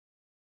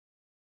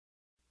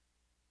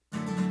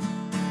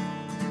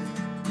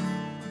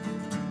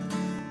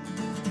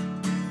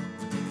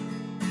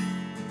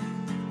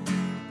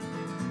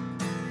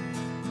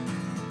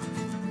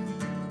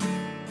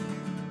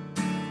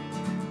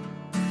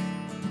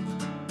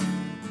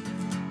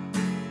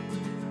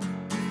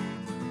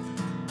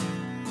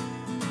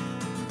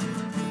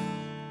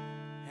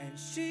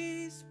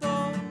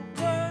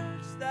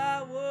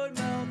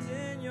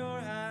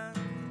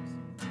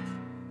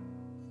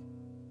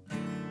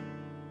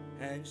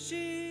and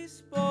she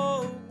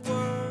spoke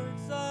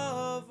words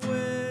of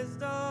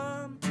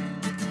wisdom.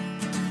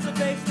 The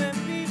basement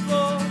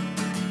people,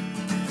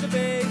 the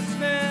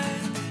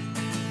basement,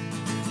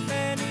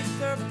 many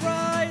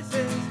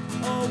surprises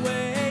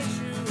await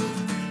you.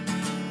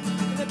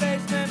 In the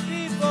basement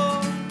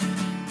people,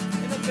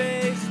 in the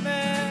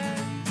basement.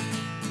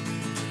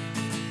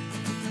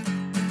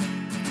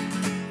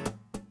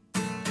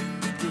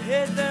 You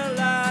hid there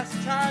last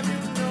time, you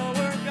know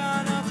we're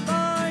gonna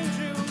find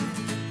you.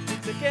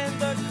 Sick in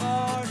the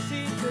car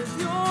seat, 'cause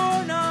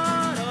you're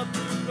not up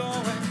to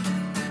going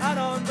out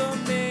on the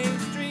main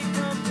street,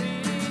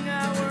 completing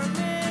our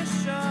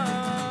mission.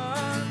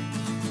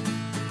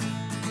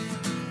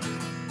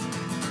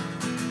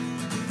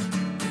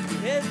 You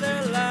hid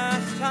there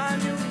last time,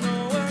 you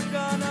know we're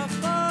gonna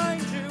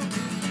find you.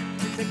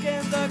 Sick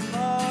in the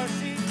car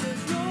seat,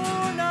 'cause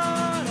you're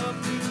not up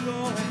to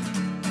going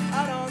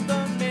out on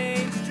the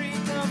main street,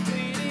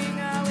 completing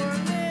our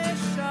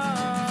mission.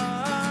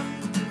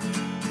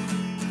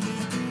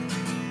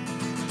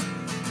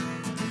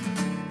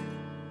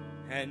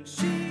 And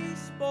she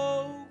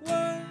spoke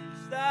words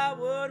that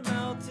would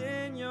melt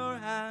in your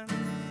hands.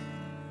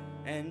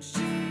 And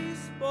she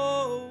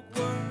spoke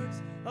words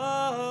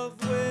of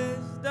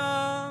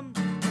wisdom.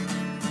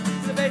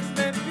 To the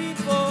basement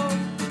people,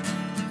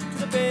 to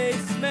the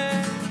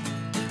basement,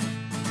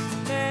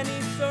 many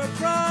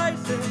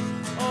surprises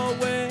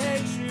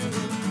await you.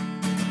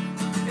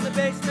 In the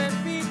basement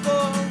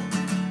people,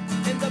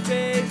 in the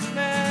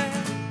basement.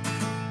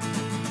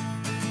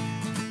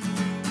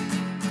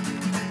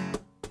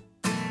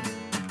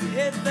 You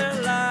hid there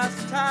last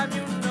time,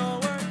 you know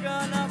we're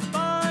gonna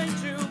find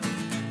you.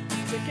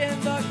 Sick in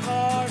the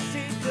car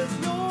seat, 'cause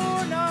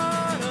you're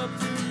not up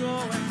to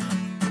going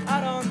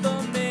out on the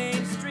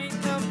main street,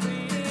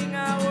 completing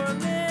our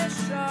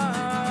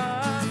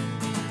mission.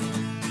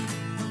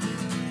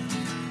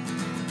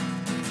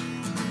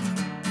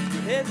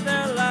 You hid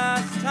there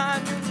last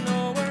time, you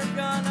know we're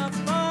gonna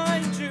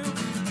find you.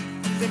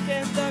 Sick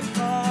in the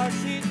car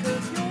seat,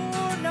 'cause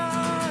you're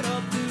not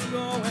up to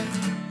going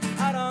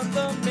out on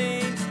the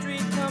main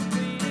street,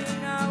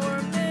 completing our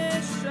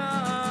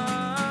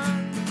mission.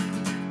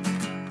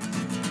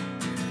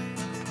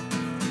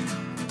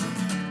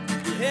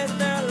 You hid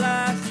there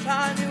last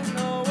time, you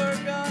know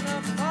we're gonna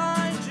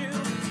find you.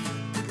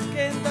 Sick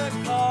in the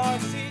car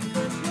seat,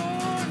 'cause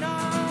you're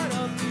not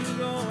up to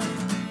going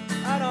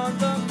out on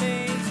the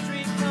main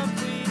street,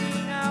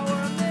 completing our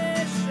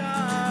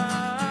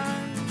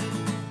mission.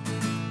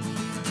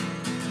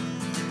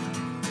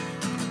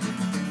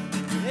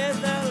 You hid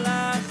there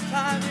last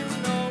time, you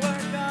know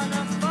we're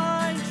gonna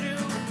find you.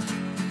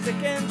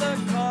 Sick in the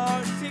car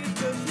seat,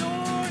 'cause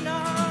you're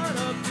not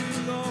up to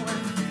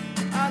going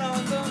out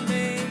on the